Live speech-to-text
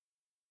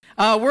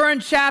We're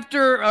in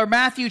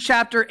Matthew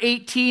chapter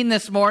 18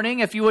 this morning.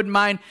 If you wouldn't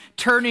mind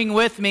turning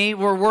with me,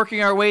 we're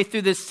working our way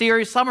through this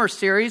summer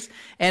series,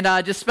 and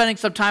just spending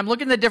some time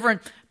looking at the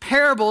different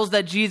parables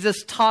that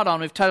Jesus taught on.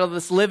 We've titled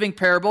this Living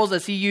Parables,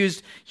 as he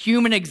used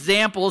human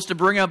examples to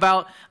bring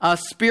about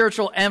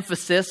spiritual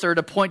emphasis or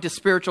to point to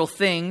spiritual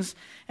things.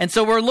 And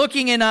so we're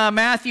looking in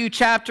Matthew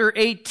chapter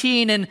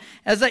 18, and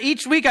as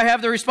each week I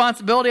have the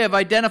responsibility of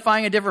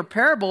identifying a different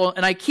parable,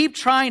 and I keep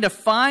trying to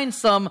find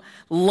some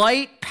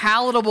light,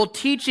 palatable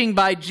teaching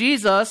by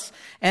Jesus,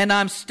 and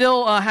I'm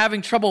still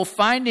having trouble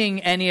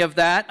finding any of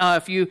that.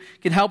 If you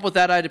can help with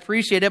that, I'd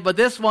appreciate it. But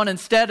this one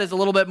instead is a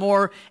little bit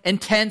more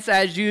intense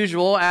as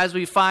usual, as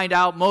we find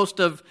out most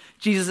of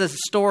Jesus'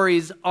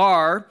 stories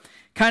are.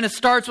 Kind of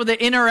starts with an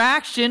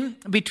interaction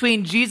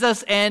between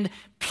Jesus and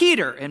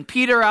Peter. And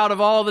Peter, out of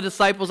all the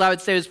disciples, I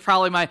would say is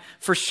probably my,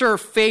 for sure,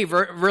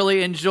 favorite.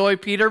 Really enjoy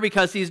Peter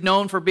because he's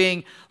known for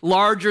being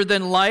larger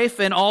than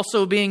life and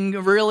also being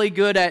really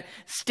good at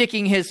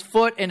sticking his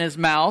foot in his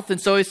mouth.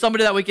 And so he's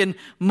somebody that we can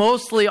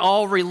mostly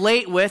all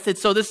relate with. And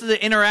so this is an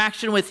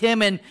interaction with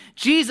him and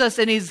Jesus,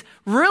 and he's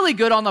really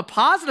good on the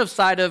positive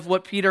side of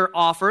what Peter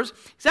offers.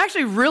 He's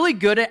actually really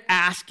good at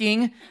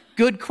asking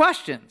good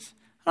questions.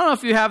 I don't know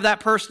if you have that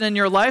person in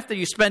your life that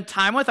you spend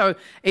time with.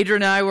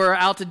 Adrian and I were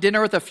out to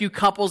dinner with a few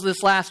couples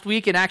this last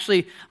week, and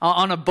actually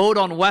on a boat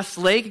on West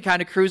Lake and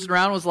kind of cruising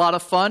around. It was a lot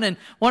of fun. And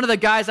one of the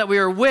guys that we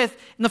were with,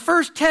 in the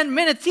first 10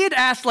 minutes, he had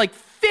asked like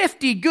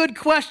 50 good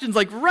questions,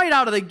 like right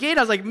out of the gate.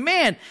 I was like,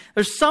 man,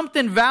 there's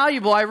something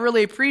valuable. I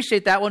really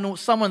appreciate that when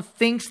someone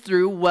thinks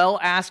through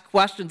well-asked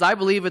questions. I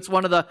believe it's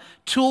one of the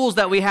tools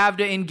that we have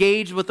to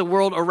engage with the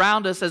world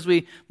around us as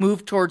we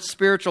move towards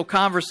spiritual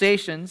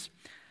conversations.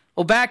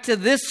 Well, back to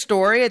this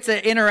story, it's an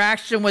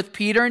interaction with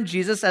Peter and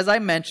Jesus, as I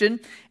mentioned,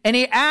 and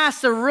he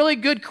asks a really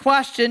good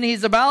question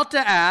he's about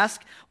to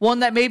ask, one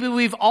that maybe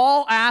we've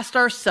all asked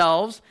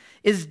ourselves,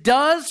 is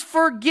does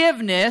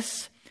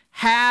forgiveness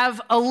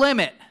have a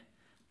limit?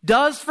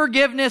 Does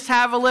forgiveness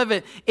have a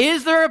limit?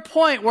 Is there a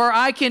point where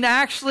I can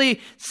actually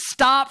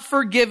stop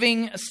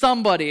forgiving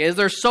somebody? Is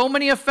there so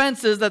many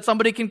offenses that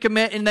somebody can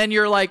commit and then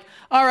you're like,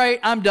 all right,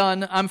 I'm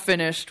done, I'm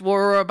finished? Well,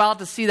 we're about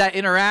to see that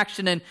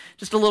interaction, and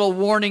just a little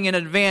warning in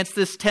advance,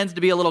 this tends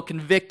to be a little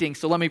convicting.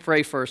 So let me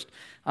pray first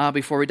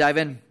before we dive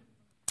in.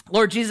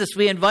 Lord Jesus,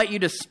 we invite you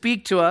to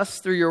speak to us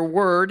through your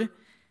word.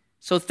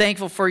 So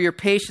thankful for your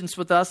patience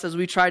with us as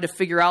we try to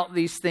figure out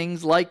these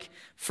things like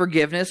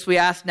forgiveness. We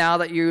ask now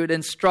that you would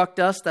instruct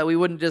us, that we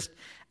wouldn't just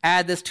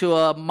add this to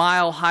a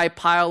mile-high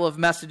pile of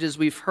messages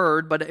we've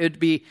heard, but it would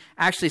be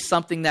actually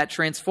something that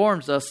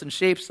transforms us and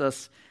shapes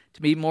us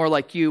to be more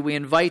like you. We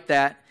invite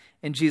that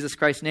in Jesus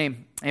Christ's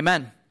name.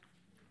 Amen.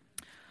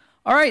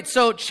 All right,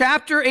 so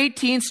chapter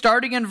 18,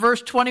 starting in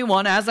verse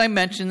 21, as I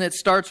mentioned, it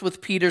starts with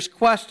Peter's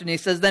question. He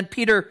says, then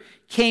Peter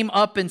came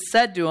up and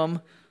said to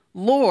him,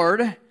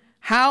 Lord,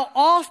 how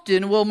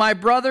often will my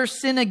brother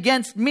sin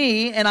against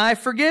me and I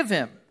forgive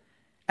him?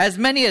 As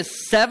many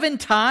as 7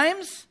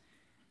 times?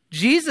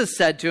 Jesus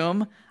said to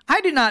him,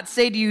 I do not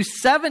say to you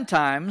 7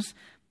 times,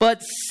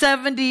 but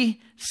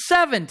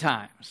 77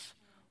 times.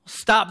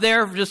 Stop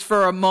there just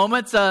for a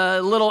moment. It's a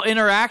little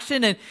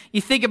interaction, and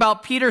you think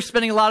about Peter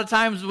spending a lot of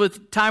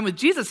time with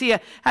Jesus. He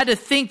had to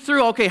think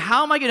through, okay,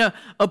 how am I going to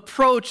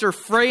approach or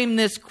frame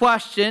this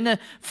question?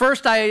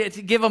 First, I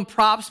give him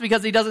props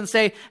because he doesn't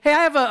say, hey,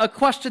 I have a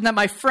question that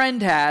my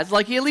friend has.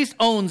 Like, he at least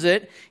owns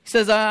it. He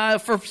says,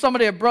 for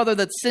somebody, a brother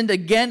that sinned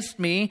against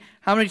me,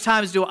 how many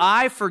times do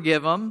I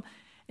forgive him?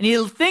 And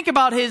you think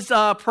about his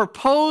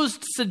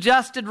proposed,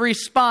 suggested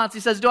response. He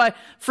says, do I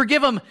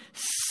forgive him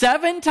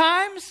 7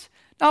 times?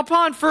 Now,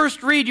 upon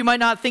first read, you might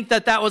not think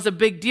that that was a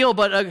big deal,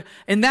 but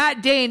in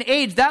that day and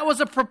age, that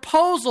was a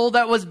proposal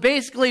that was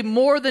basically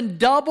more than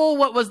double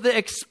what was the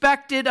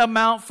expected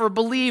amount for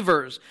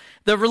believers.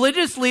 The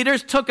religious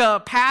leaders took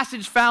a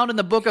passage found in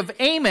the book of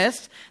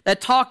Amos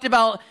that talked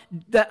about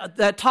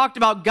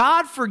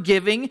God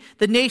forgiving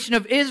the nation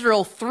of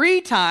Israel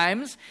 3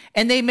 times,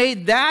 and they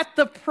made that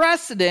the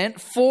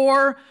precedent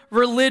for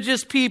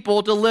religious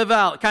people to live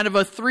out. Kind of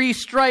a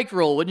 3-strike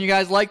rule. Wouldn't you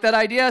guys like that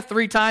idea?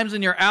 3 times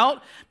and you're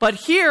out. But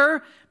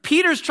here,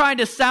 Peter's trying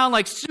to sound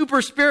like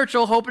super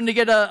spiritual, hoping to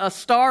get a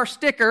star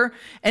sticker.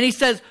 And he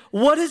says,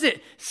 what is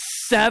it,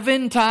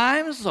 7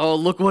 times? Oh,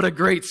 look what a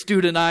great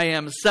student I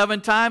am.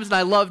 7 times, and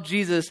I love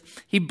Jesus.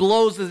 He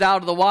blows it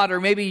out of the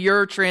water. Maybe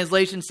your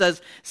translation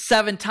says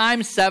 7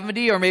 times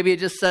 70, or maybe it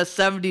just says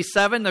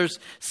 77. There's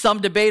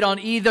some debate on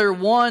either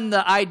one.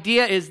 The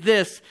idea is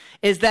this,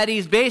 is that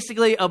he's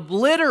basically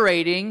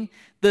obliterating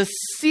the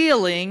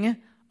ceiling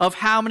of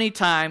how many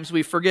times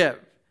we forgive.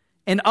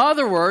 In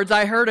other words,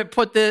 I heard it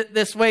put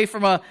this way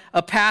from a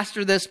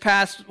pastor this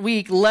past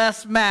week: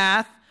 less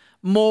math,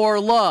 more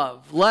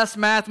love. Less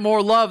math,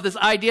 more love. This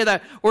idea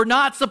that we're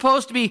not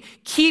supposed to be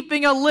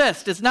keeping a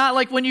list. It's not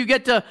like when you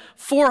get to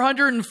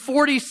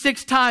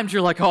 446 times,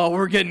 you're like, oh,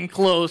 we're getting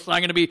close. I'm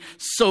going to be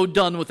so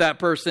done with that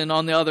person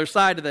on the other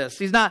side of this.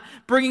 He's not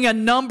bringing a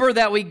number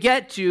that we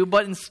get to,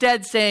 but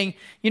instead saying,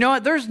 you know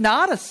what, there's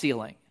not a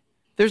ceiling.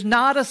 There's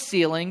not a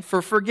ceiling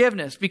for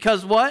forgiveness.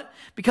 Because what?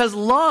 Because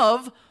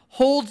love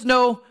holds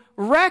no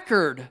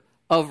record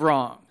of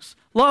wrongs.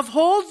 Love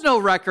holds no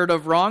record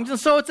of wrongs, and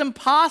so it's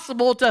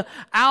impossible to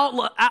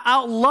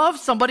outlove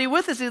somebody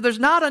with this. There's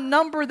not a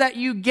number that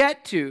you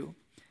get to.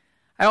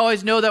 I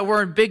always know that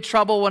we're in big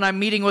trouble when I'm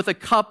meeting with a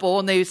couple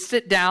and they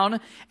sit down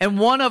and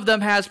one of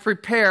them has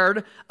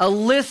prepared a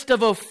list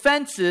of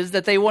offenses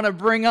that they want to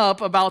bring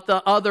up about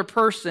the other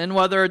person,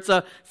 whether it's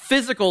a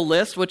physical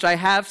list, which I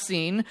have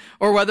seen,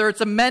 or whether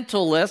it's a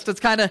mental list. It's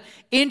kind of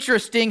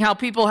interesting how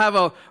people have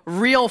a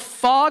real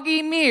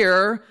foggy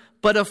mirror,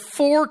 but a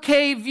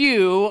 4K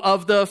view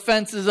of the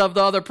offenses of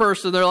the other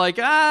person. They're like,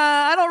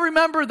 I don't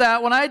remember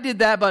that when I did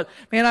that, but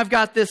man, I've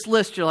got this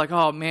list. You're like,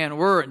 oh man,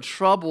 we're in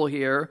trouble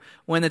here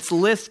when it's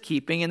list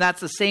keeping. And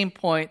that's the same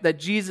point that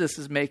Jesus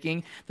is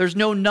making. There's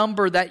no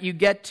number that you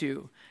get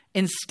to.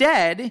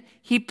 Instead,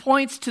 he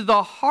points to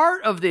the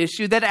heart of the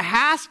issue, that it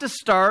has to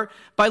start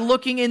by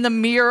looking in the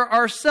mirror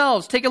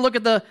ourselves. Take a look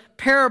at the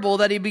parable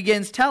that he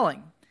begins telling.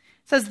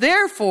 It says,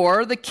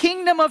 therefore, the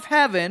kingdom of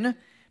heaven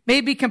may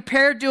be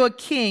compared to a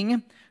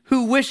king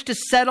who wished to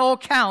settle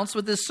accounts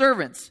with his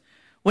servants.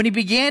 When he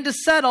began to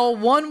settle,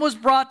 one was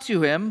brought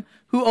to him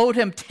who owed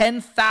him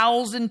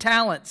 10,000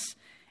 talents.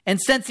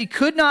 And since he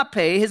could not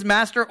pay, his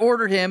master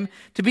ordered him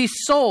to be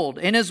sold,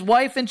 and his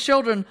wife and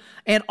children,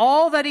 and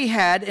all that he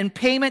had, in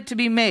payment to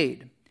be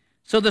made.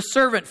 So the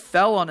servant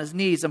fell on his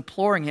knees,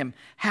 imploring him,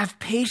 have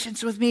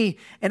patience with me,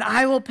 and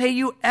I will pay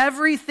you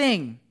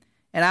everything.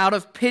 And out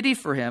of pity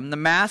for him, the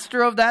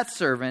master of that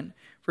servant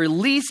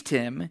released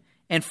him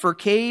and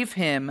forgave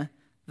him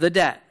the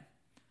debt.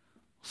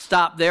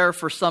 Stop there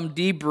for some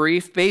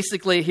debrief.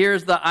 Basically,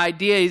 here's the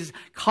idea. He's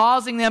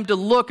causing them to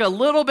look a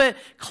little bit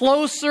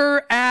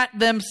closer at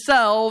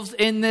themselves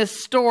in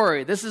this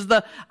story. This is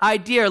the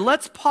idea.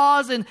 Let's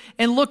pause and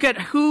look at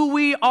who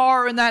we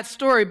are in that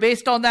story.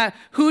 Based on that,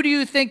 who do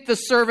you think the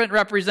servant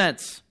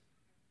represents?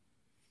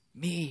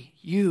 Me,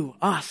 you,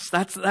 us.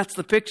 That's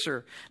the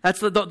picture. That's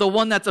the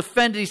one that's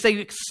offended. He's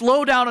saying,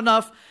 slow down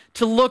enough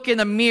to look in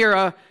the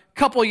mirror. A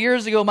couple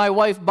years ago, my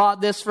wife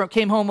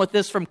came home with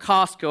this from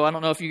Costco. I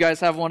don't know if you guys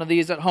have one of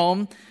these at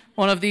home.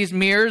 One of these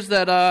mirrors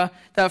that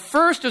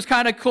first was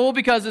kind of cool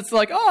because it's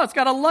like, oh, it's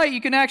got a light. You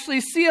can actually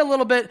see a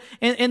little bit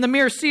in the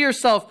mirror, see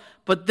yourself.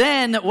 But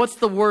then, what's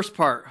the worst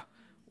part?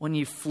 When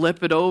you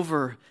flip it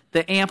over,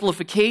 the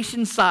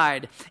amplification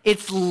side,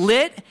 it's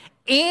lit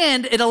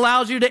and it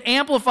allows you to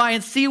amplify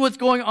and see what's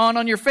going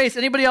on your face.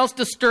 Anybody else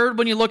disturbed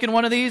when you look in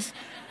one of these?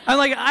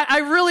 I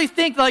really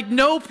think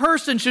no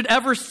person should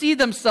ever see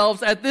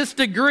themselves at this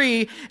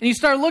degree. And you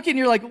start looking,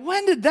 you're like,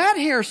 when did that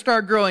hair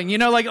start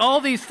growing? All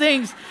these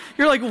things.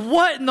 You're like,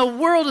 what in the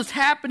world is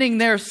happening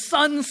there?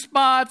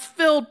 Sunspots,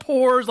 filled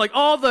pores,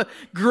 all the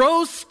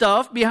gross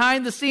stuff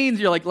behind the scenes.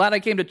 You're like, glad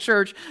I came to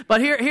church. But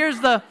here's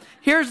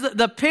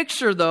the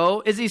picture,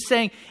 though, is he's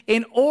saying,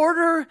 in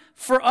order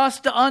for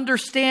us to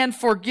understand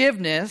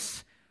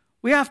forgiveness,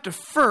 we have to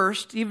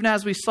first, even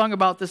as we sung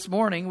about this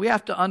morning, we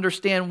have to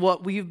understand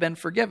what we've been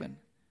forgiven.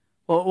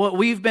 What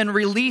we've been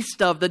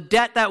released of, the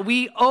debt that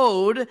we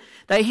owed,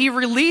 that he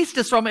released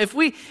us from. If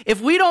we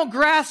don't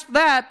grasp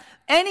that,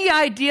 any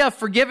idea of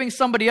forgiving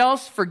somebody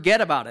else,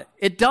 forget about it.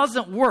 It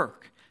doesn't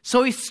work.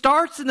 So he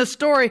starts in the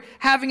story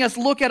having us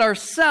look at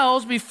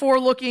ourselves before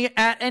looking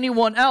at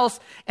anyone else.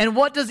 And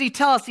what does he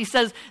tell us? He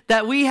says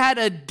that we had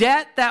a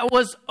debt that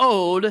was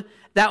owed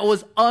that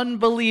was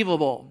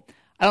unbelievable.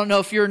 I don't know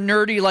if you're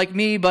nerdy like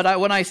me, but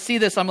when I see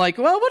this, I'm like,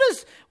 well,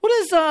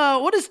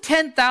 what does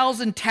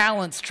 10,000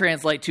 talents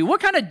translate to?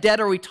 What kind of debt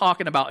are we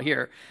talking about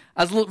here?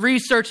 I was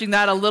researching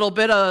that a little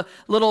bit. A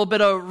little bit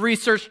of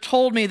research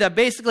told me that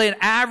basically an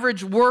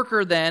average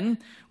worker then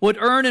would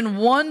earn in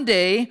one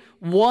day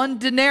 1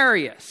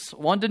 denarius.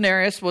 1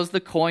 denarius was the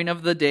coin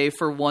of the day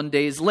for 1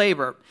 day's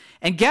labor.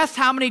 And guess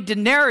how many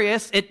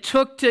denarius it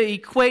took to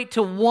equate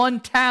to 1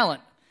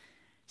 talent?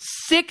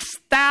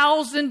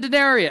 6,000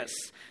 denarius.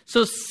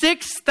 So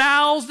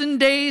 6,000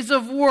 days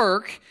of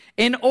work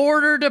in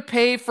order to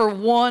pay for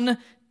 1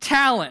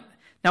 talent.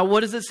 Now,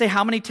 what does it say?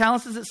 How many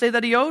talents does it say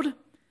that he owed?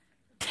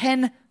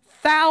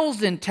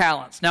 10,000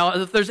 talents.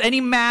 Now, if there's any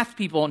math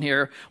people in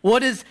here,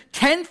 what is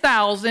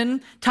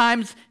 10,000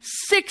 times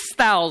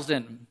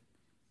 6,000?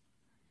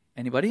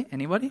 Anybody?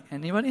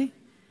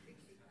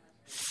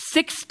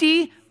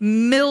 60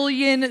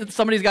 million.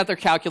 Somebody's got their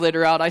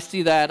calculator out. I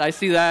see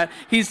that.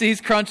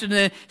 He's crunching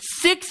it.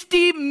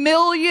 60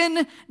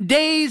 million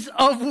days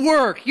of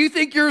work. You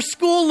think your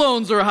school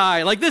loans are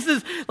high? This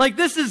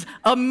is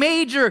a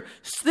major.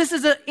 This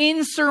is an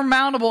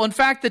insurmountable. In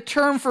fact, the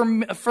term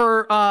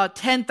for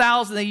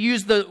 10,000, they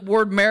use the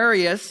word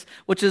myrius,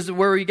 which is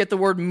where you get the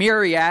word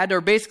myriad,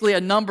 or basically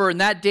a number in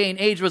that day and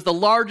age was the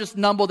largest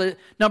number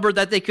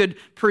that they could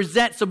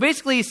present. So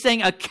basically, he's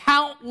saying a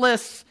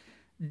countless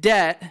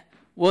debt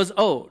was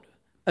owed.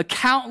 A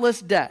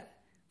countless debt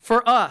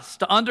for us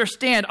to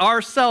understand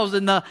ourselves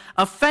in the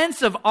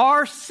offense of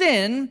our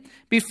sin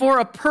before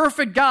a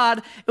perfect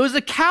God. It was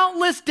a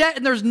countless debt,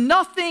 and there's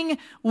nothing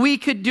we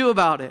could do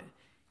about it.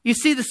 You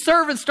see, the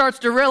servant starts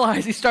to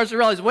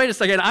realize, wait a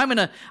second, I'm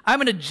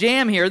gonna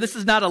jam here. This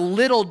is not a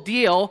little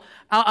deal.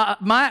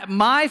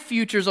 My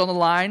future's on the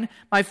line.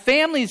 My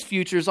family's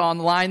future's on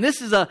the line.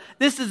 This is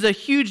a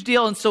huge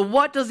deal. And so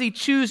what does he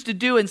choose to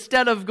do?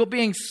 Instead of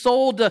being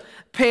sold to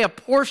pay a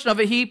portion of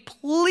it, he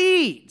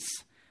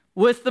pleads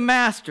with the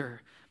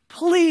master.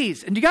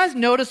 Please. And do you guys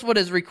notice what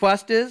his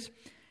request is?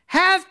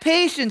 Have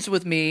patience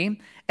with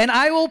me, and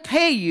I will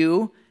pay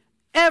you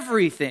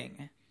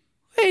everything.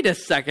 Wait a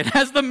second.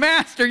 As the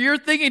master, you're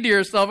thinking to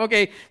yourself,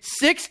 okay,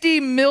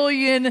 60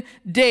 million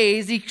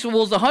days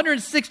equals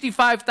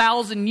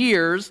 165,000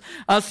 years.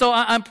 So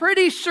I'm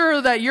pretty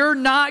sure that you're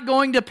not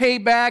going to pay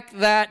back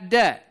that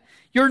debt.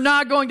 You're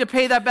not going to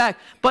pay that back.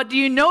 But do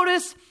you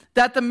notice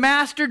that the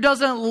master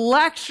doesn't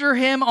lecture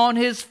him on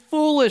his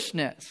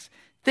foolishness?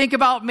 Think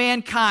about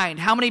mankind.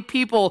 How many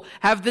people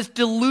have this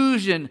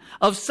delusion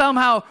of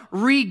somehow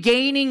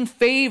regaining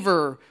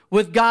favor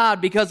with God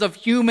because of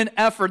human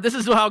effort? This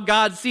is how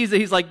God sees it.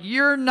 He's like,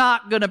 you're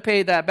not going to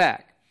pay that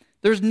back.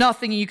 There's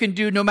nothing you can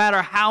do no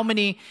matter how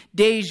many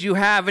days you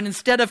have. And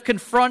instead of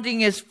confronting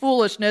his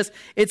foolishness,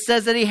 it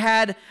says that he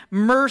had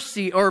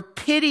mercy or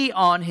pity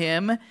on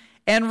him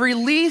and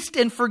released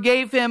and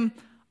forgave him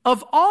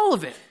of all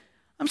of it.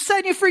 I'm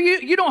setting you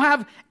free. You don't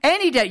have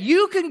any debt.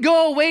 You can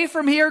go away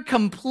from here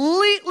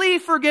completely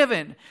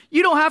forgiven.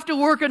 You don't have to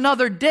work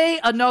another day,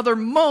 another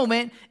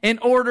moment in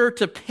order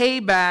to pay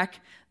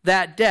back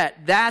that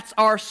debt. That's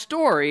our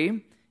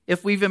story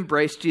if we've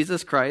embraced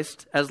Jesus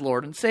Christ as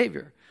Lord and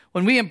Savior.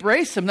 When we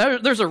embrace him,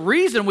 there's a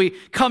reason we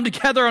come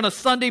together on a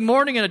Sunday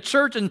morning in a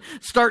church and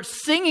start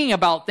singing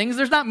about things.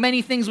 There's not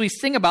many things we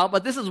sing about,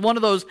 but this is one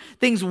of those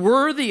things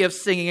worthy of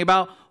singing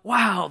about.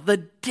 Wow, the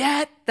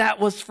debt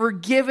that was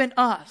forgiven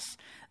us.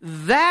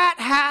 That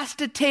has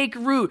to take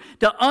root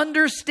to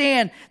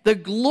understand the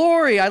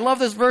glory. I love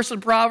this verse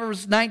in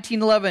Proverbs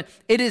 19:11.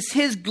 It is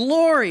his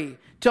glory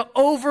to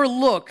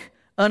overlook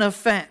an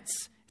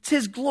offense. It's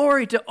his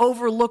glory to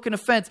overlook an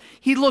offense.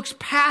 He looks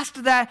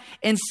past that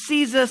and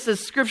sees us, as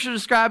Scripture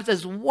describes,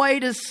 as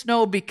white as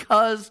snow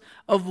because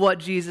of what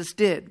Jesus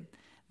did.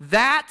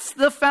 That's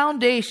the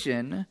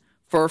foundation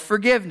for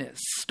forgiveness.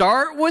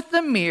 Start with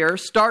the mirror.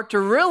 Start to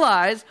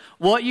realize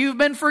what you've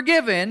been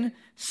forgiven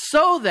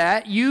so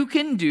that you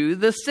can do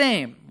the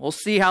same. We'll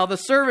see how the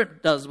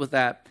servant does with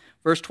that.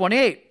 Verse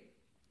 28.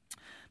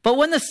 But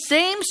when the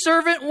same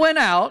servant went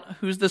out,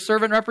 who's the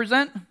servant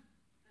represent?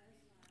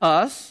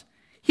 Us.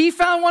 He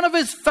found one of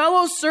his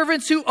fellow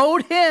servants who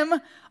owed him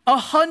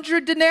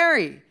 100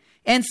 denarii.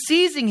 And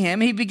seizing him,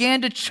 he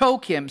began to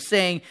choke him,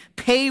 saying,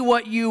 "Pay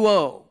what you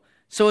owe."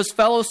 So his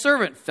fellow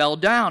servant fell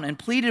down and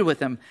pleaded with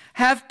him,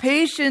 "Have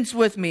patience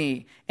with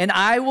me, and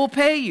I will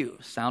pay you."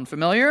 Sound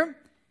familiar?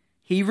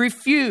 He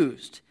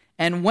refused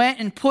and went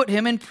and put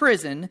him in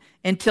prison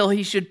until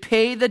he should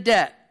pay the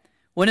debt.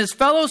 When his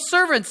fellow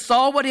servants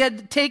saw what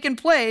had taken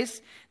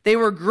place, they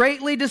were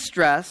greatly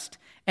distressed,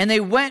 and they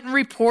went and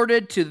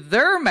reported to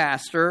their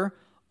master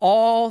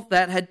all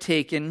that had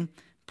taken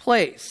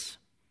place.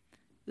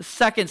 The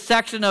second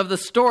section of the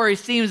story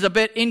seems a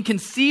bit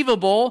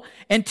inconceivable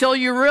until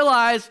you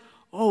realize,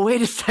 oh,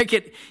 wait a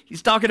second,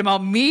 he's talking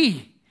about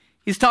me.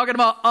 He's talking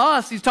about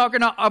us. He's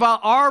talking about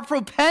our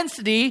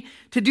propensity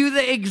to do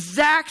the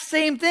exact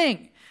same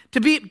thing,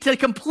 to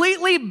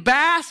completely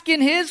bask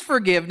in his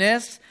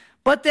forgiveness,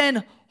 but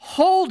then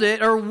hold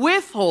it or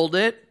withhold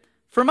it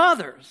from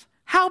others.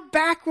 How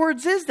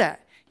backwards is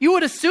that? You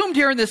would have assumed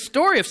here in this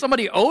story, if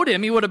somebody owed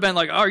him, he would have been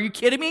like, oh, are you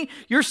kidding me?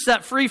 You're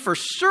set free for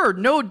sure.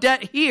 No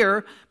debt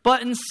here.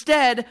 But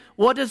instead,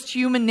 what does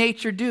human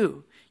nature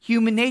do?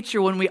 Human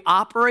nature, when we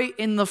operate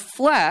in the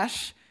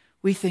flesh,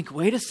 we think,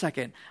 wait a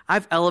second,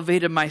 I've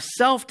elevated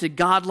myself to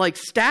godlike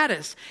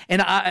status,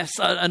 and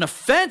an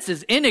offense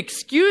is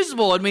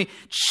inexcusable, and we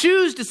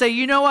choose to say,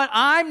 you know what,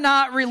 I'm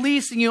not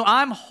releasing you,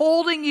 I'm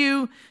holding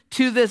you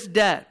to this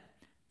debt.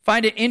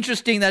 Find it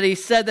interesting that he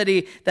said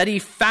that he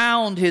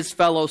found his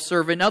fellow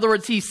servant. In other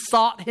words, he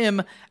sought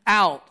him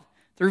out.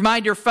 To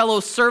remind your fellow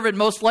servant,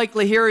 most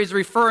likely here he's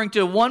referring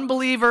to one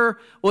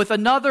believer with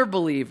another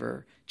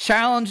believer,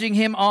 challenging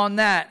him on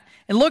that.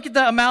 And look at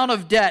the amount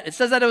of debt. It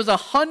says that it was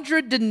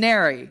 100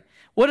 denarii.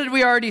 What did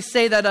we already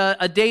say that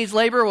a day's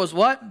labor was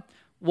what?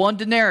 1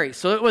 denarii.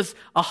 So it was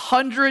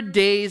 100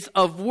 days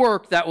of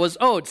work that was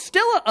owed.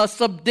 Still a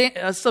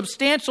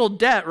substantial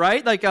debt,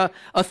 right? Like a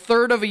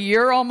third of a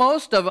year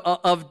almost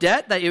of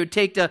debt that it would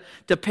take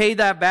to pay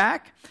that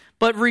back.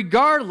 But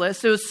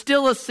regardless, it was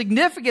still a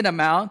significant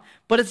amount,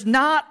 but it's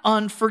not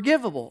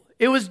unforgivable.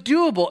 It was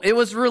doable. It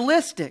was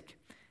realistic.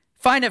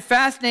 Find it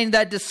fascinating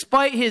that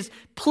despite his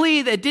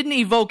plea that didn't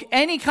evoke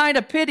any kind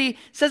of pity, it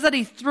says that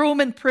he threw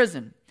him in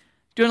prison.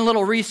 Doing a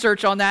little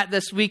research on that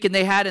this week, and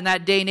they had in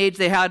that day and age,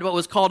 they had what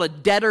was called a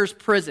debtor's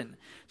prison.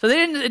 So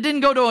it didn't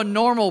go to a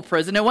normal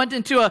prison. It went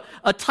into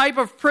a type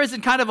of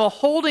prison, kind of a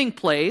holding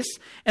place.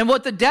 And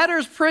what the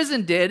debtor's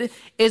prison did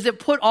is it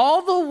put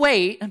all the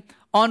weight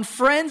on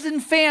friends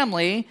and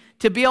family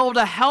to be able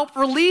to help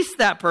release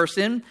that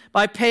person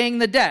by paying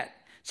the debt.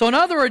 So in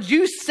other words,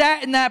 you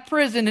sat in that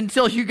prison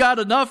until you got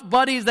enough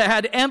buddies that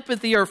had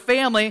empathy or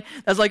family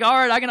that's like, all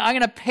right, I'm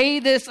going to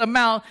pay this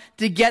amount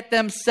to get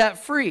them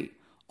set free.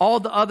 All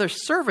the other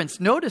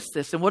servants noticed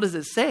this, and what does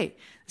it say? It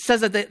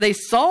says that they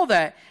saw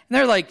that, and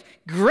they're like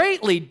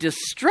greatly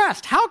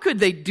distressed. How could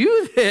they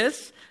do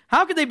this?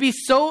 How could they be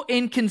so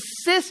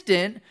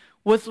inconsistent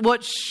with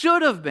what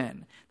should have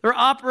been? They're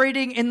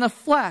operating in the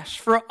flesh.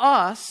 For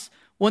us,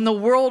 when the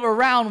world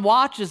around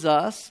watches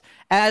us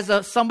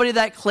as somebody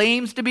that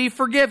claims to be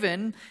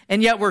forgiven,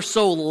 and yet we're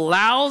so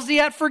lousy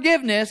at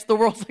forgiveness, the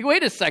world's like,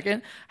 wait a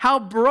second, how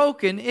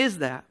broken is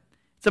that?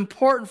 It's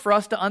important for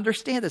us to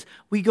understand this.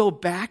 We go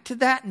back to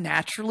that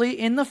naturally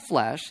in the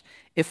flesh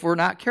if we're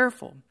not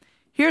careful.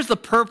 Here's the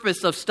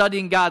purpose of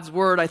studying God's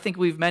Word. I think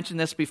we've mentioned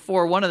this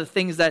before. One of the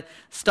things that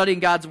studying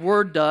God's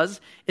Word does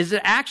is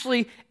it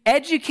actually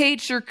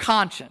educates your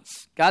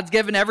conscience. God's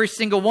given every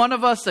single one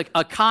of us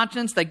a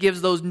conscience that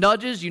gives those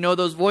nudges. You know,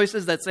 those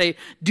voices that say,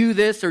 do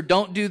this or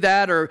don't do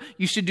that, or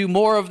you should do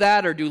more of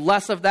that or do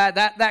less of that,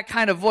 that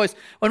kind of voice.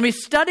 When we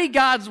study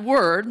God's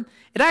Word,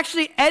 it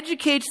actually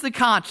educates the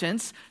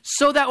conscience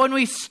so that when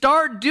we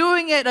start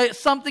doing it,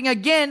 something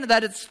again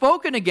that it's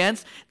spoken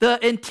against,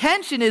 the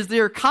intention is that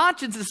your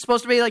conscience is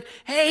supposed to be like,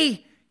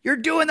 hey, you're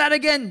doing that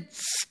again.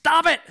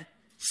 Stop it.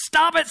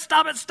 Stop it,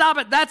 stop it, stop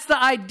it. That's the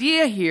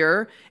idea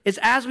here, is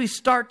as we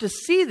start to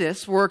see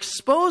this, we're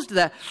exposed to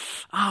that.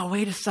 Oh,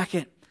 wait a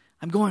second.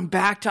 I'm going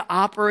back to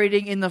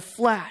operating in the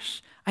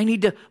flesh. I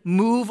need to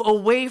move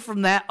away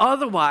from that.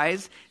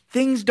 Otherwise,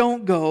 things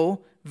don't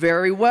go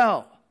very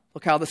well.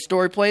 Look how the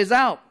story plays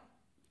out.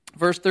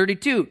 Verse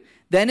 32,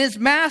 then his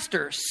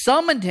master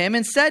summoned him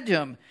and said to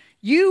him,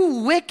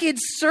 you wicked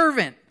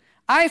servant,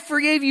 I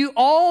forgave you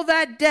all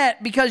that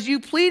debt because you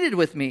pleaded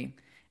with me.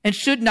 And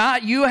should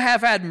not you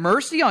have had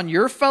mercy on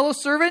your fellow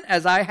servant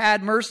as I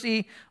had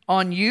mercy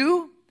on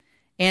you?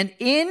 And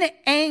in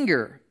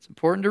anger, it's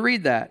important to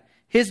read that,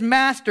 his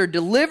master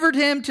delivered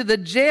him to the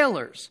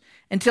jailers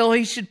until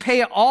he should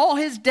pay all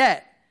his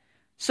debt.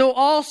 So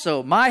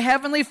also my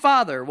heavenly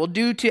Father will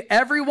do to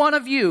every one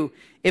of you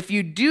if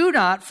you do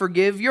not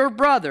forgive your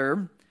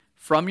brother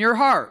from your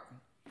heart.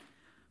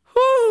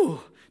 Whew!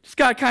 Just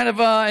got kind of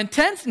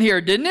intense in here,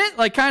 didn't it?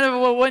 Like kind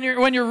of when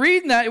you're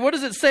reading that, what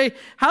does it say?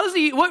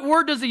 What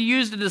word does he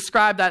use to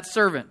describe that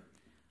servant?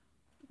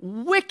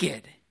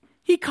 Wicked.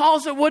 He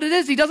calls it what it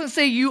is. He doesn't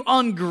say you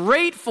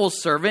ungrateful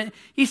servant.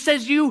 He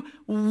says you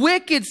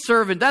wicked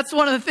servant. That's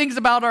one of the things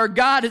about our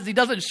God is he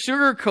doesn't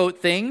sugarcoat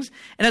things.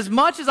 And as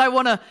much as I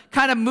want to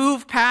kind of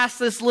move past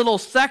this little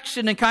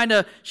section and kind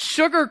of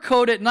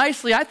sugarcoat it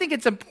nicely, I think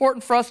it's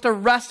important for us to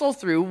wrestle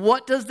through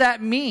what does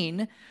that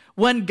mean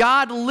when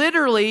God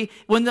literally,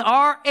 when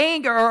our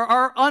anger or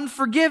our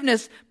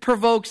unforgiveness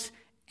provokes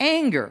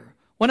anger,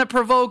 when it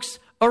provokes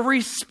a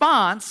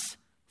response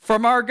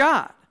from our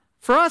God.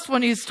 For us,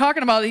 when he's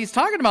talking about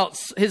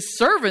his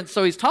servants,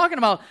 so he's talking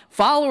about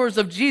followers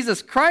of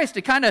Jesus Christ.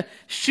 It kind of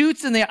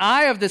shoots in the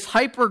eye of this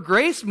hyper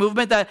grace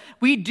movement that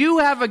we do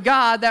have a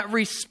God that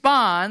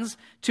responds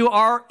to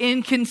our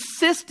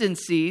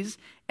inconsistencies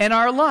in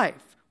our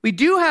life. We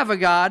do have a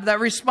God that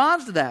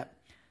responds to that.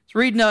 I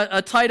was reading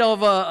a title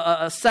of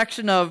a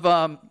section of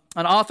an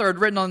author had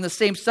written on the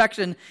same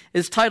section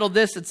is titled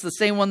this. It's the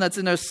same one that's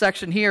in a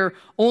section here.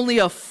 Only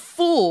a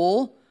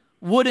fool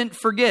wouldn't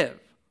forgive.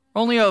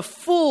 Only a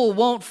fool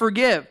won't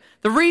forgive.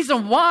 The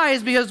reason why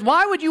is because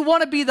why would you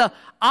want to be the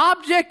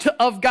object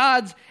of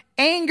God's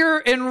anger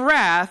and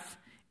wrath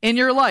in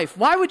your life?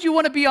 Why would you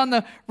want to be on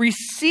the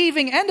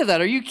receiving end of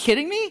that? Are you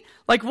kidding me?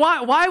 Like,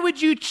 why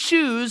would you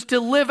choose to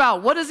live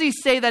out? What does he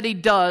say that he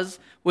does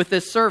with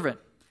this servant?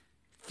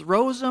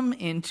 Throws him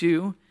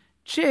into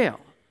jail.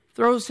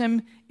 Throws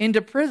him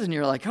into prison.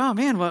 You're like, oh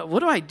man, what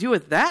do I do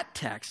with that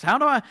text? How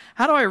do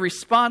I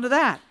respond to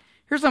that?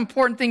 Here's an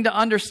important thing to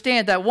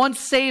understand, that once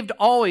saved,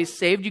 always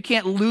saved. You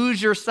can't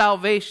lose your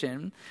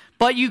salvation,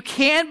 but you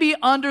can be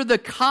under the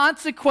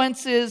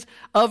consequences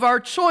of our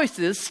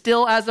choices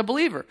still as a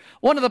believer.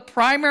 One of the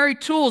primary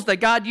tools that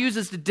God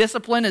uses to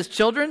discipline his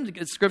children,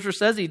 Scripture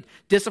says he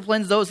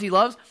disciplines those he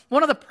loves.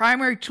 One of the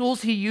primary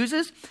tools he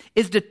uses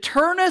is to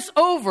turn us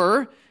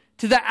over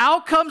to the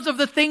outcomes of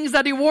the things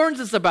that he warns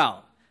us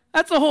about.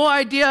 That's the whole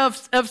idea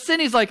of sin.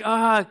 He's like,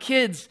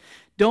 kids,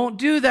 don't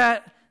do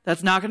that.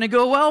 That's not going to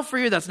go well for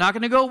you. That's not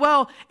going to go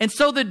well. And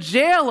so the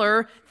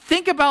jailer,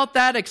 think about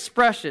that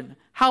expression,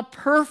 how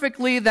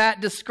perfectly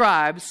that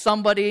describes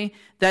somebody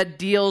that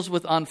deals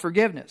with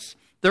unforgiveness.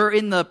 They're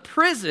in the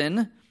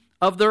prison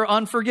of their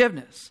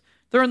unforgiveness.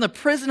 They're in the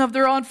prison of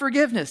their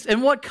unforgiveness.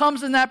 And what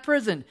comes in that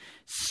prison?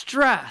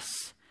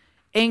 Stress,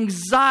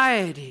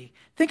 anxiety.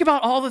 Think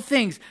about all the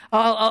things,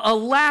 a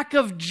lack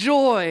of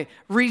joy,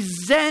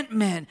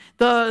 resentment.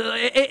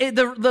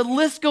 The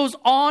list goes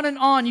on and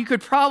on. You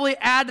could probably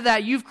add to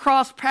that. You've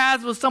crossed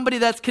paths with somebody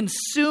that's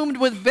consumed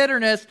with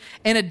bitterness,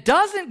 and it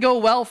doesn't go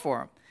well for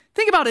them.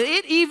 Think about it.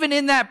 It even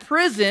in that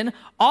prison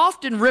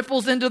often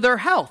ripples into their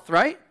health,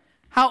 right?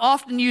 How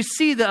often you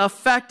see the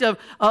effect of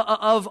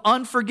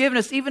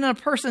unforgiveness, even in a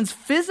person's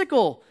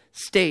physical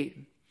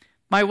state.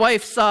 My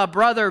wife's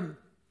brother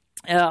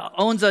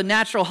owns a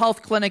natural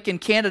health clinic in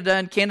Canada,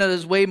 and Canada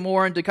is way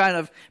more into kind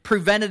of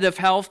preventative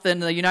health than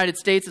the United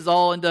States is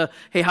all into,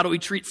 hey, how do we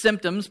treat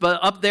symptoms? But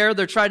up there,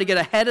 they're trying to get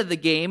ahead of the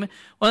game.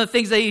 One of the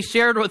things that he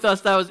shared with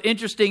us that was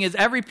interesting is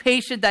every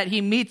patient that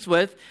he meets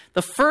with,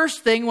 the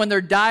first thing when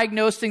they're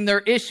diagnosing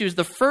their issues,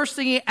 the first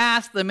thing he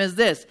asks them is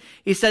this.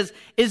 He says,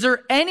 is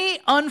there any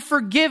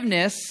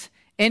unforgiveness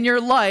in your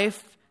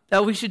life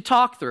that we should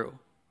talk through?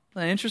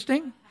 Isn't that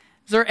interesting?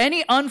 Is there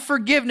any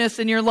unforgiveness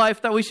in your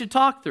life that we should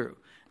talk through?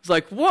 It's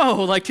like,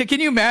 whoa, like, can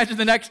you imagine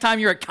the next time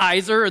you're at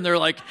Kaiser and they're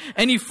like,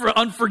 any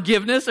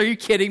unforgiveness? Are you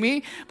kidding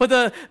me?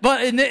 But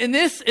in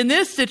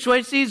this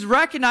situation, he's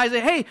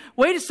recognizing, hey,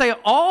 wait a second,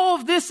 all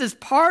of this is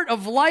part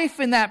of life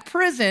in that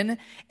prison,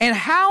 and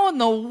how in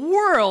the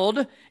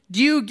world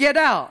do you get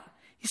out?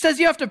 He says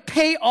you have to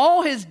pay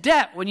all his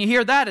debt. When you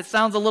hear that, it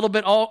sounds a little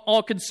bit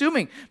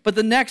all-consuming. But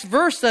the next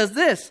verse says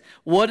this,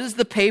 what is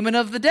the payment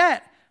of the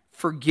debt?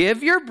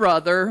 Forgive your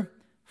brother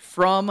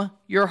from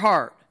your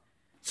heart.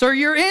 So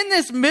you're in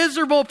this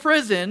miserable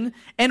prison,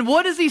 and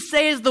what does he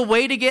say is the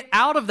way to get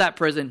out of that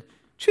prison?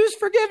 Choose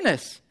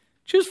forgiveness.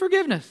 Choose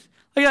forgiveness.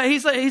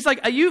 He's like,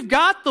 you've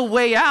got the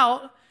way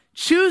out.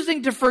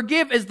 Choosing to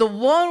forgive is the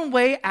one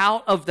way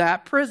out of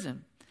that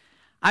prison.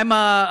 I'm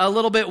a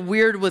little bit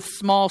weird with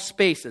small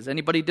spaces.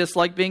 Anybody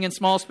dislike being in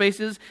small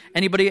spaces?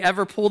 Anybody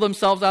ever pull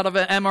themselves out of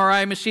an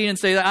MRI machine and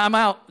say, I'm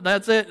out,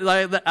 that's it?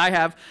 I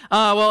have.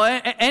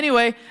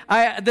 Anyway,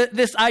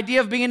 this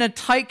idea of being in a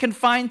tight,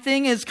 confined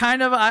thing is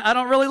kind of, I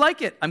don't really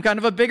like it. I'm kind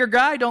of a bigger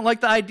guy. I don't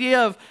like the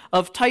idea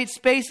of tight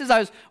spaces. I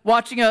was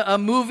watching a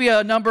movie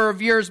a number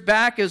of years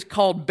back. It was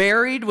called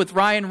Buried with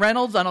Ryan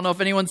Reynolds. I don't know if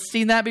anyone's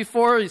seen that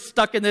before. He's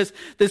stuck in this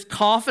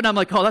coffin. I'm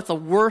like, oh, that's the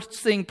worst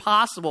thing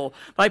possible.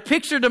 But I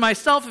pictured to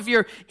myself, if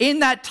you're in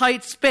that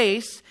tight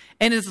space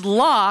and it's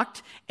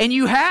locked and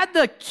you had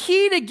the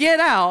key to get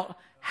out,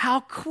 how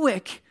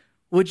quick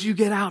would you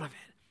get out of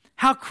it?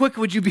 How quick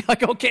would you be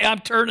like, okay, I'm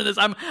turning this.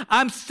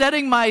 I'm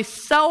setting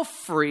myself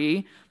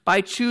free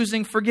by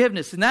choosing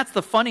forgiveness. And that's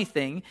the funny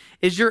thing,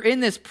 is you're in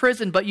this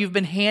prison, but you've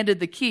been handed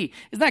the key.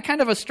 Isn't that kind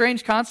of a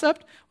strange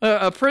concept?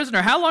 A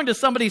prisoner, how long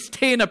does somebody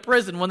stay in a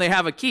prison when they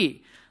have a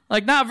key?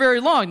 Like, not very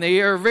long.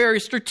 They are very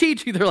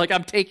strategic. They're like,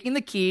 I'm taking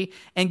the key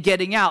and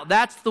getting out.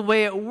 That's the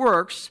way it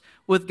works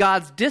with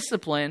God's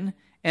discipline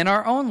in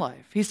our own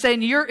life. He's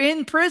saying you're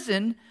in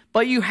prison,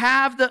 but you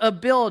have the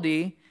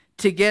ability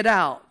to get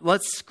out.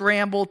 Let's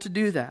scramble to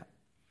do that.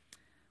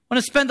 I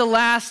want to spend the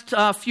last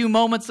few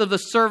moments of the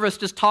service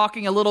just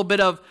talking a little bit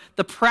of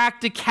the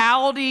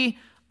practicality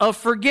of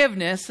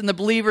forgiveness in the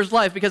believer's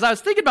life. Because I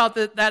was thinking about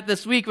that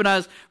this week when I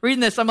was reading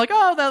this. I'm like,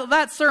 oh,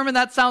 that sermon,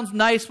 that sounds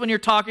nice when you're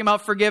talking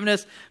about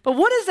forgiveness. But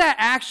what does that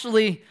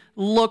actually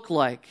look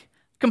like?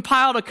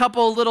 Compiled a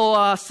couple of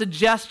little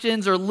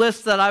suggestions or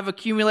lists that I've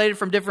accumulated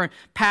from different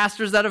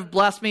pastors that have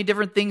blessed me,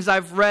 different things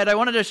I've read. I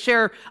wanted to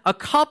share a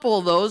couple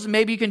of those.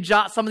 Maybe you can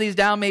jot some of these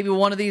down. Maybe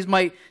one of these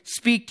might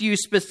speak to you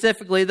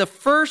specifically. The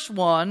first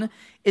one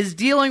is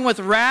dealing with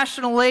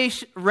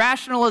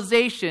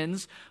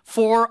rationalizations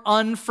for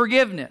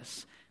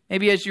unforgiveness.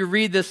 Maybe as you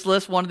read this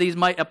list, one of these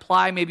might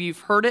apply. Maybe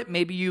you've heard it.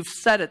 Maybe you've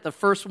said it. The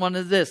first one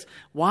is this.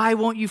 Why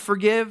won't you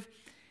forgive?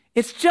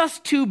 It's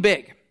just too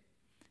big.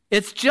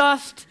 It's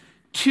just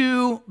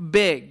too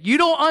big. You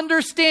don't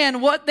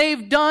understand what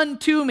they've done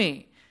to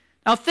me.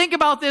 Now think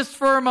about this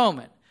for a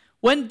moment.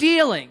 When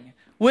dealing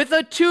with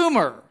a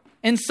tumor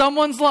in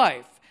someone's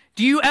life,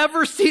 do you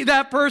ever see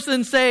that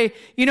person say,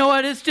 you know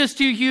what, it's just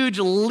too huge,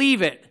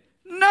 leave it?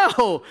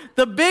 No.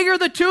 The bigger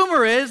the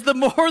tumor is, the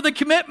more the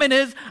commitment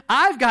is,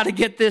 I've got to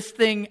get this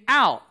thing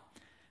out.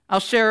 I'll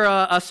share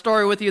a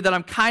story with you that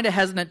I'm kind of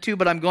hesitant to,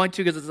 but I'm going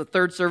to because it's the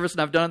third service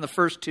and I've done it in the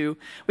first two.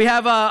 We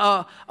have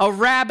a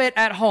rabbit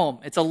at home.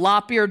 It's a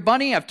lop-eared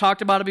bunny. I've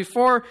talked about it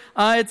before.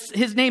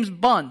 His name's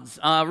Buns,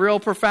 real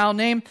profound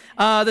name.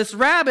 This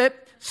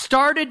rabbit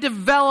started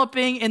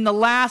developing in the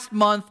last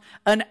month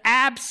an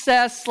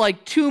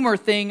abscess-like tumor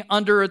thing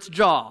under its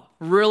jaw.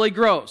 Really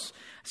gross.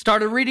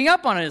 Started reading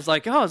up on it. It's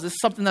like, oh, is this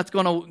something that's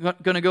going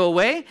to go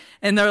away?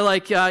 And they're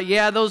like,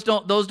 yeah, those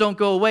don't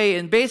go away.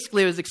 And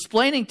basically, it was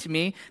explaining to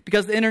me,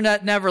 because the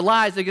internet never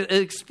lies,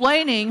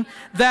 explaining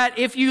that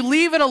if you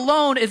leave it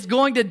alone, it's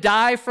going to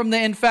die from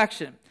the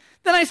infection.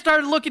 Then I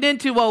started looking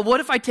into, well,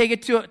 what if I take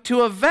it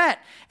to a vet?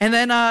 And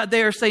then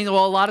they are saying,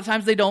 well, a lot of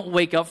times they don't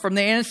wake up from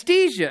the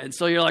anesthesia. And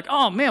so you're like,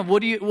 oh man,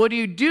 what do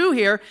you do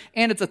here?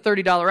 And it's a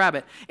 $30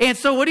 rabbit. And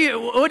so what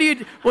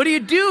do you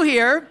do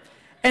here?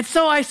 And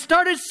so I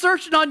started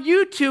searching on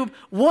YouTube,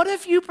 what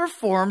if you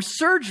perform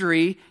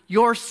surgery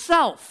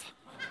yourself?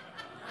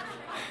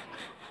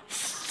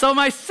 So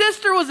my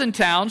sister was in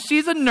town.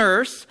 She's a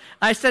nurse.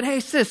 I said, hey,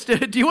 sis, do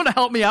you want to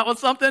help me out with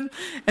something?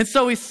 And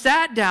so we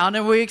sat down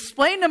and we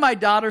explained to my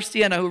daughter,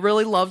 Sienna, who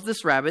really loves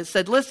this rabbit,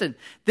 said, listen,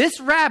 this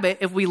rabbit,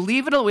 if we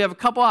leave it alone, we have a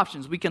couple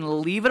options. We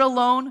can leave it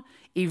alone.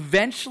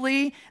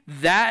 Eventually,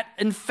 that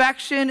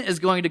infection is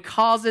going to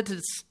cause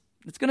it's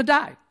going to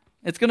die.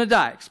 It's going to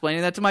die.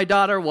 Explaining that to my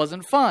daughter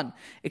wasn't fun.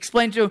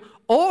 Explain to her,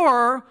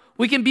 or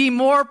we can be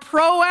more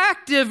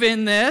proactive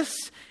in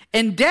this,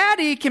 and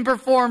Daddy can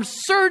perform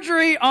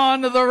surgery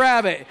on the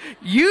rabbit.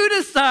 You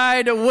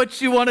decide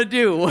what you want to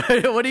do.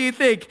 What do you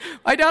think?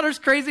 My daughter's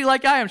crazy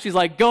like I am. She's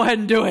like, go ahead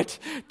and do it.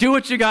 Do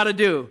what you got to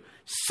do.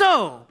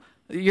 So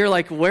you're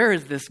like, where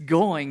is this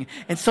going?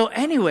 And so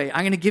anyway,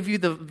 I'm going to give you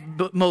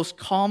the most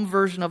calm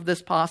version of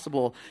this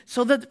possible.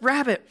 So the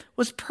rabbit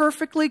was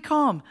perfectly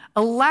calm,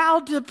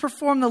 allowed to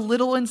perform the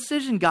little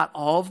incision, got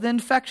all of the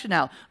infection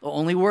out. The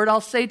only word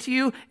I'll say to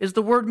you is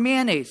the word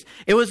mayonnaise.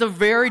 It was a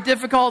very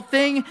difficult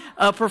thing,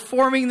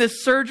 performing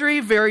this surgery,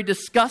 very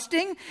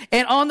disgusting.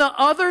 And on the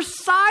other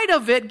side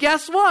of it,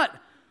 guess what?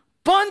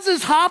 Buns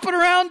is hopping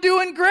around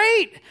doing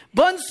great.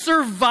 Buns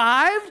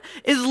survived,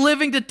 is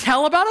living to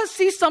tell about it.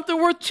 See something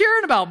worth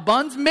cheering about.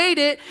 Buns made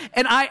it,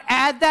 and I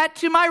add that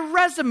to my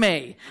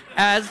resume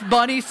as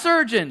bunny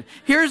surgeon.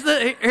 Here's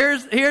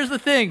the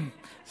thing.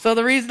 So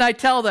the reason I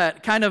tell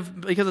that, kind of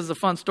because it's a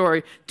fun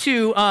story,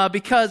 too,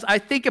 because I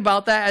think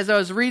about that as I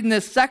was reading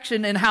this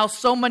section and how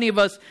so many of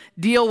us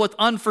deal with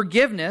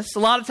unforgiveness. A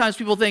lot of times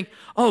people think,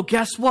 oh,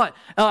 guess what?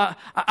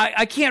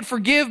 I can't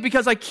forgive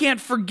because I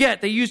can't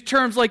forget. They use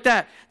terms like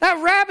that.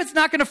 That rabbit's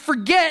not going to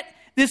forget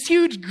this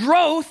huge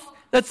growth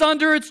that's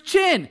under its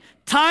chin.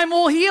 Time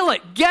will heal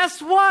it.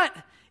 Guess what?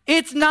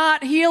 It's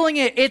not healing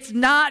it. It's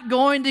not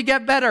going to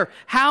get better.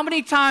 How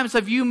many times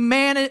have you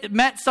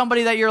met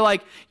somebody that you're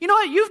like, you know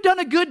what? You've done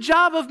a good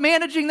job of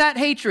managing that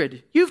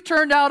hatred. You've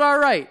turned out all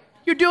right.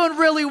 You're doing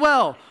really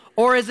well.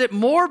 Or is it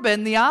more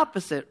been the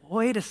opposite?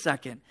 Wait a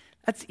second.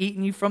 That's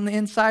eaten you from the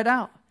inside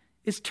out.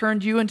 It's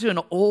turned you into an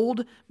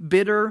old,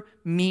 bitter,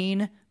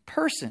 mean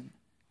person.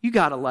 You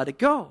got to let it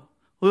go.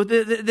 With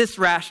this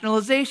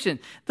rationalization.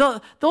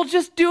 They'll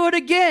just do it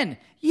again.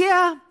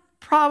 Yeah,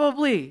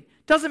 probably.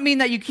 Doesn't mean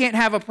that you can't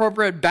have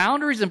appropriate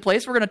boundaries in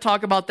place. We're going to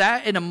talk about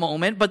that in a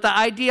moment. But the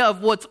idea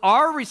of what's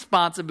our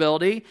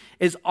responsibility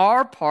is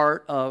our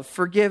part of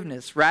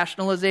forgiveness,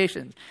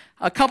 rationalization.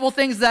 A couple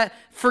things that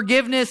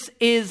forgiveness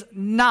is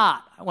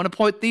not. I want to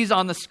point these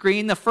on the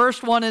screen. The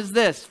first one is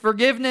this.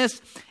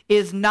 Forgiveness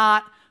is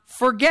not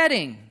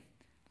forgetting.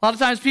 A lot of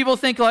times people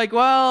think like,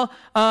 well,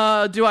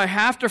 do I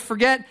have to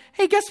forget?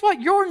 Hey, guess what?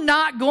 You're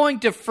not going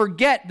to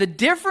forget. The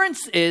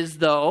difference is,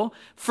 though,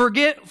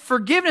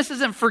 forgiveness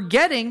isn't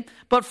forgetting,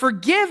 but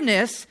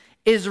forgiveness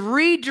is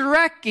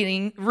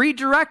redirecting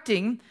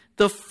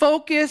the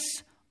focus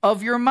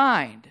of your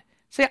mind.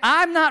 Say,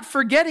 I'm not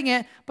forgetting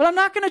it, but I'm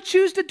not going to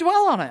choose to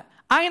dwell on it.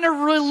 I'm going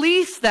to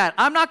release that.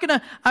 I'm not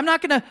going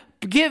to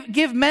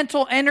give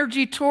mental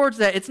energy towards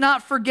that. It's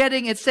not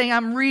forgetting. It's saying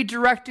I'm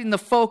redirecting the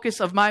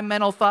focus of my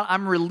mental thought.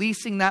 I'm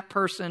releasing that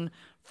person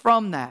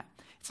from that.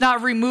 It's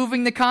not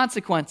removing the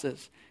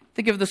consequences.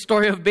 Think of the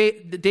story of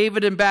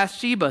David and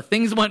Bathsheba.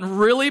 Things went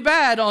really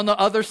bad on the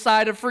other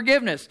side of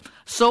forgiveness.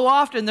 So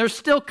often there's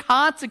still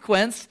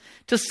consequence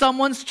to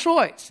someone's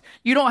choice.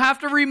 You don't have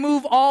to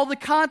remove all the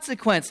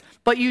consequence,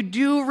 but you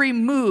do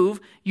remove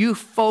you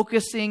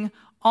focusing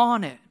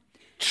on it.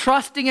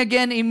 Trusting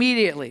again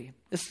immediately.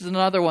 This is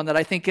another one that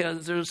I think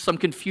there's some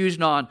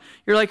confusion on.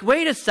 You're like,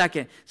 wait a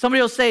second.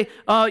 Somebody will say,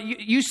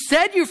 you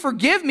said you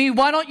forgive me.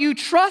 Why don't you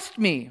trust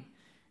me?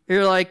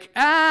 You're like,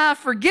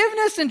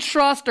 forgiveness and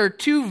trust are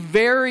two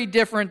very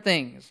different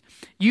things.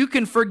 You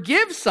can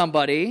forgive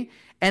somebody,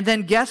 and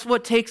then guess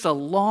what takes a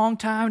long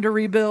time to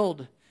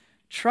rebuild?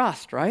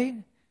 Trust, right?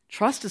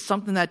 Trust is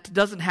something that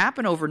doesn't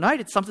happen overnight.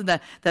 It's something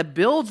that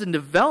builds and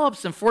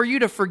develops. And for you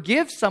to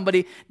forgive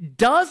somebody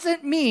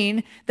doesn't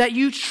mean that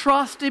you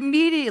trust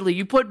immediately.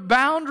 You put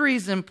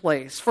boundaries in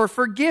place. For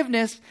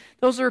forgiveness,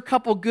 those are a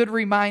couple good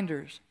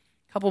reminders.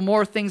 A couple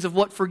more things of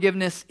what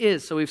forgiveness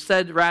is. So we've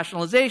said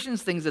rationalizations,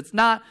 things it's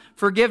not.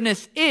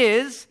 Forgiveness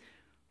is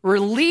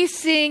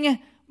releasing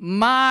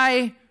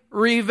my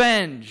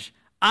revenge.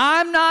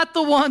 I'm not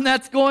the one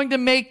that's going to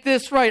make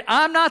this right.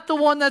 I'm not the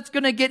one that's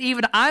going to get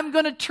even. I'm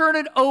going to turn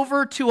it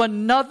over to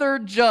another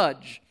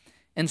judge.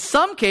 In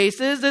some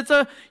cases, it's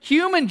a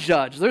human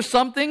judge. There's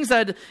some things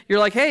that you're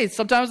like, hey,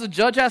 sometimes the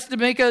judge has to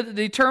make a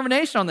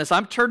determination on this.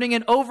 I'm turning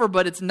it over,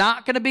 but it's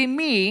not going to be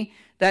me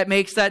that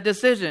makes that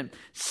decision.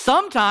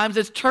 Sometimes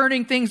it's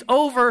turning things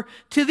over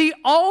to the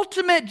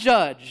ultimate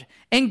judge.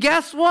 And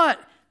guess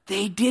what?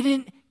 They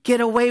didn't get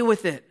away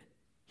with it.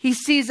 He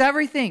sees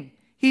everything.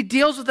 He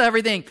deals with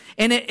everything.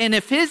 And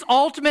if his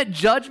ultimate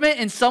judgment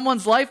in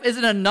someone's life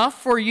isn't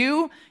enough for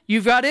you,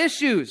 you've got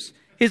issues.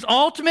 His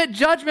ultimate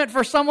judgment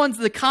for someone's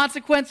the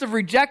consequence of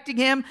rejecting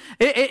him,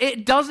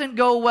 it doesn't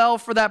go well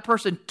for that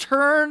person.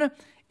 Turn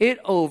it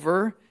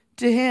over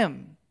to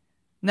him.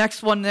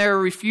 Next one there,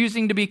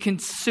 refusing to be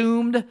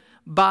consumed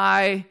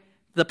by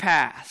the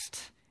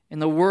past. In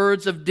the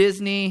words of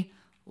Disney,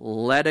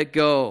 let it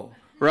go.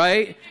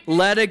 Right?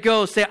 Let it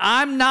go. Say,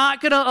 I'm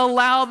not going to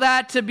allow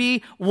that to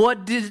be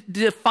what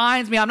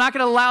defines me. I'm not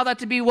going to allow that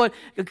to be what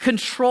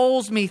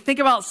controls me. Think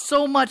about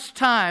so much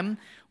time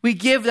we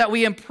give that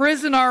we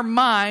imprison our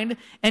mind.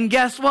 And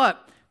guess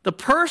what? The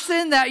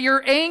person that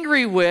you're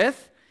angry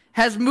with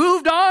has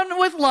moved on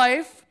with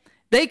life.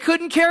 They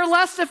couldn't care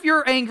less if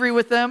you're angry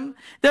with them.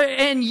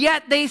 And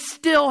yet they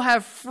still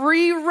have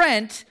free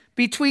rent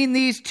between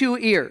these two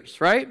ears,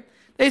 right?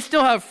 They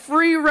still have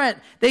free rent.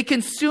 They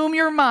consume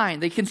your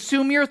mind. They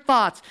consume your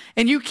thoughts.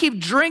 And you keep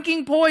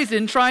drinking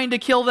poison trying to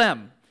kill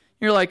them.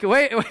 You're like,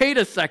 wait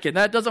a second.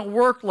 That doesn't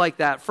work like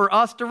that. For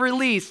us to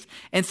release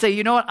and say,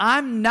 you know what?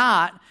 I'm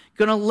not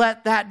going to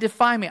let that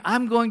define me.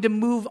 I'm going to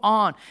move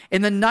on.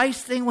 And the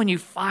nice thing when you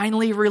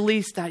finally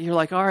release that, you're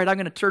like, all right, I'm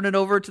going to turn it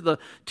over to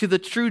the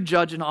true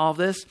judge in all of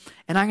this.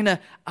 And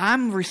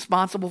I'm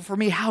responsible for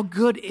me. How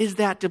good is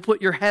that to put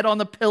your head on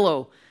the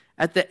pillow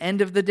at the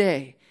end of the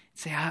day?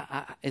 Say,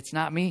 it's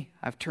not me.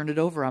 I've turned it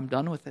over. I'm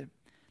done with it.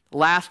 The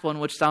last one,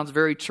 which sounds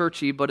very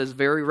churchy, but is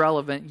very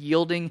relevant,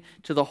 yielding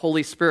to the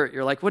Holy Spirit.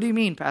 You're like, what do you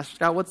mean, Pastor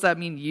Scott? What's that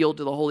mean, yield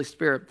to the Holy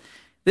Spirit?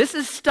 This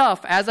is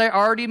stuff, as I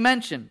already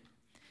mentioned,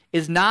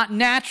 is not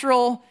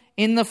natural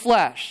in the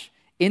flesh.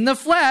 In the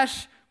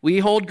flesh, we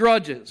hold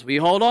grudges. We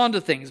hold on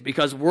to things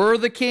because we're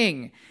the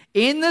king.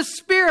 In the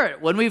Spirit,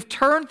 when we've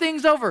turned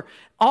things over,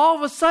 all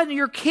of a sudden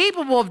you're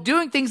capable of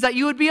doing things that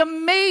you would be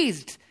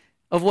amazed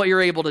of what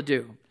you're able to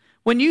do.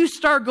 When you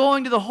start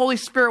going to the Holy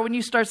Spirit, when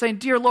you start saying,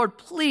 dear Lord,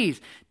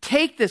 please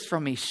take this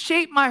from me,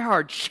 shape my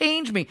heart,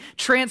 change me,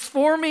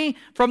 transform me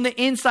from the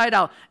inside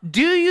out.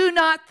 Do you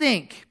not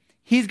think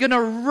he's going to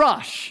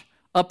rush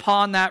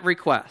upon that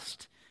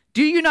request?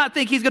 Do you not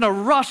think he's going to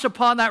rush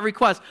upon that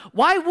request?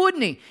 Why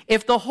wouldn't he?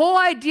 If the whole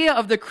idea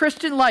of the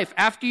Christian life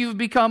after you've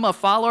become a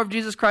follower of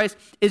Jesus Christ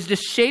is to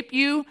shape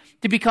you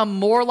to become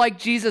more like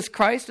Jesus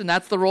Christ, and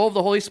that's the role of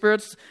the Holy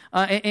Spirit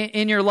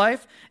in your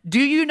life, do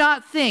you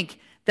not think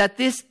that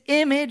this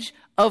image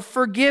of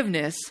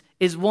forgiveness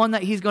is one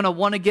that he's going to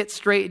want to get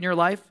straight in your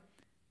life?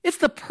 It's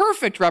the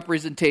perfect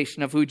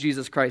representation of who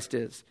Jesus Christ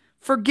is.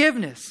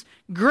 Forgiveness,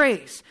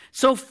 grace.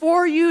 So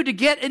for you to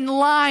get in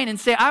line and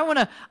say, I want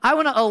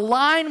to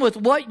align with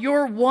what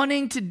you're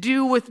wanting to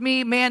do with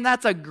me, man,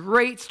 that's a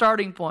great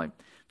starting point.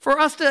 For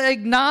us to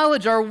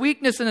acknowledge our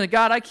weakness and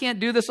God, I can't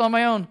do this on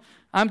my own.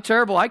 I'm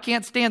terrible. I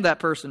can't stand that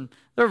person.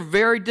 They're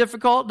very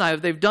difficult,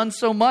 and they've done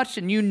so much,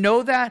 and you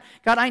know that.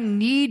 God, I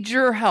need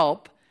your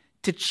help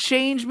to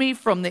change me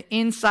from the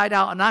inside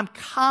out, and I'm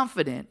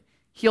confident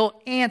he'll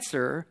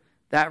answer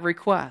that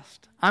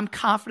request. I'm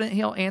confident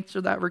he'll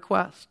answer that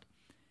request.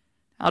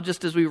 Now,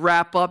 just as we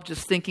wrap up,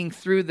 just thinking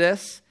through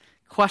this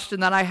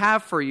question that I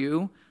have for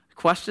you, a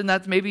question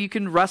that maybe you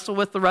can wrestle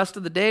with the rest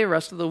of the day,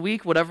 rest of the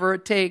week, whatever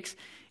it takes,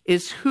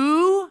 is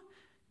who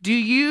do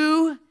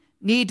you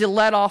need to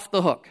let off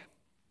the hook?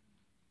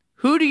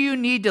 Who do you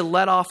need to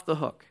let off the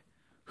hook?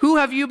 Who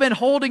have you been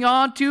holding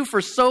on to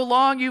for so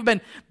long? You've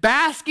been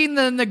basking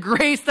in the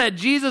grace that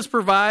Jesus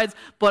provides,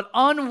 but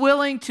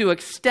unwilling to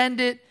extend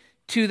it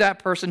to that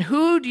person.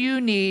 Who do you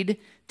need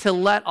to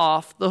let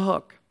off the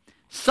hook?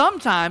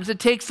 Sometimes it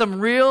takes some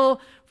real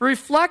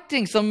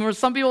reflecting. Some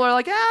people are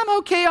like, I'm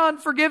okay on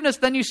forgiveness.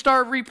 Then you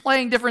start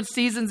replaying different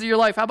seasons of your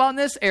life. How about in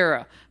this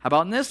era? How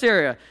about in this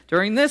area?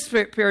 During this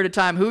period of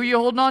time, who are you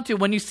holding on to?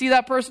 When you see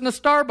that person at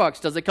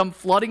Starbucks, does it come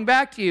flooding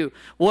back to you?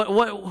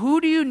 Who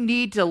do you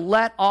need to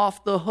let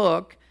off the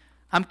hook?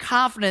 I'm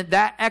confident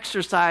that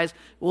exercise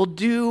will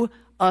do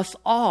us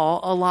all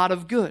a lot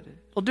of good.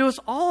 It'll do us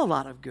all a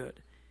lot of good.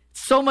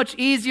 It's so much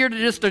easier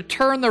to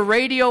turn the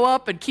radio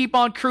up and keep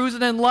on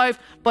cruising in life,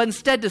 but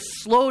instead to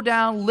slow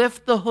down,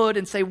 lift the hood,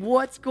 and say,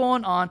 what's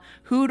going on?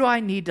 Who do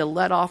I need to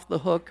let off the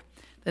hook?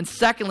 Then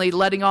secondly,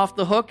 letting off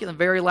the hook, and the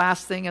very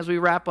last thing as we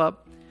wrap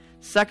up.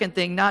 Second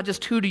thing, not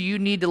just who do you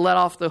need to let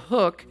off the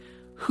hook,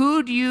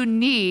 who do you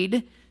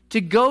need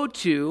to go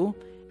to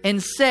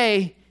and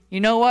say, you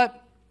know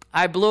what?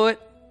 I blew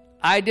it.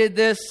 I did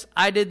this.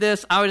 I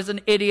was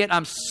an idiot.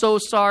 I'm so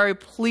sorry.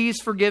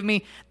 Please forgive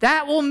me.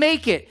 That will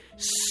make it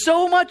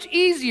so much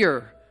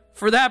easier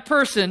for that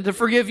person to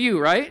forgive you,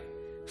 right?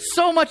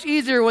 So much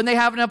easier when they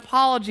have an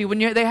apology, when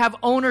they have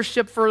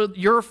ownership for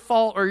your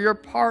fault or your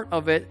part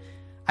of it.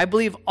 I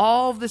believe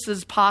all of this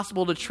is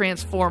possible to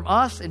transform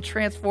us and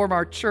transform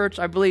our church.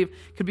 I believe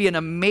it could be an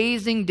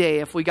amazing day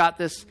if we got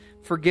this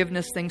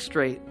forgiveness thing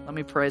straight. Let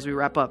me pray as we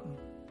wrap up.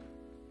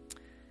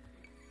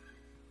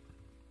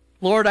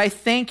 Lord, I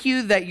thank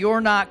you that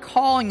you're not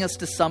calling us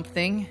to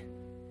something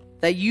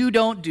that you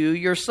don't do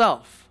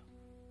yourself.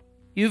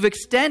 You've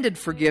extended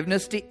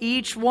forgiveness to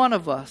each one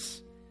of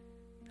us.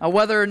 Now,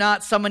 whether or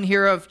not someone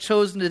here have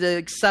chosen to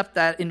accept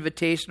that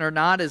invitation or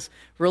not is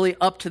really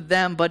up to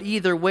them. But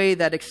either way,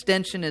 that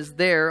extension is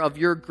there of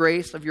your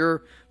grace, of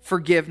your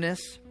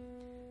forgiveness.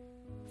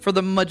 For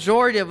the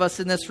majority of us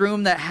in this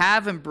room that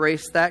have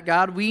embraced that,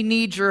 God, we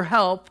need your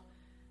help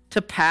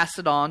to pass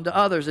it on to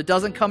others. It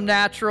doesn't come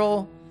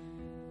natural.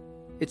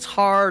 It's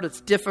hard.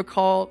 It's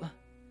difficult.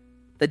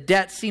 The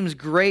debt seems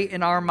great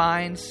in our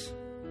minds.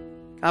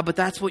 God, but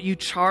that's what you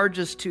charge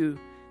us to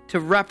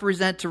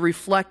represent, to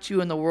reflect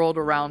you in the world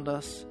around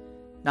us.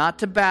 Not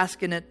to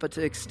bask in it, but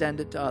to extend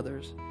it to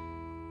others.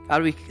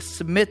 God, we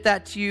submit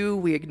that to you.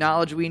 We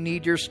acknowledge we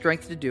need your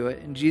strength to do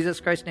it. In Jesus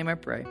Christ's name I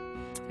pray.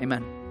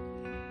 Amen.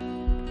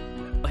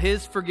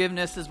 His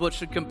forgiveness is what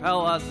should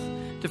compel us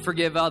to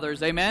forgive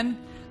others. Amen?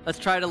 Let's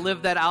try to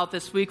live that out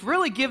this week.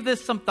 Really give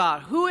this some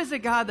thought. Who is it,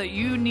 God, that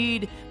you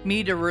need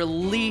me to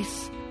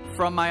release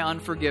from my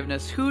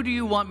unforgiveness? Who do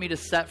you want me to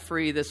set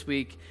free this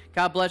week?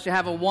 God bless you.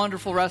 Have a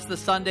wonderful rest of the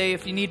Sunday.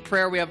 If you need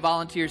prayer, we have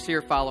volunteers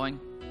here following.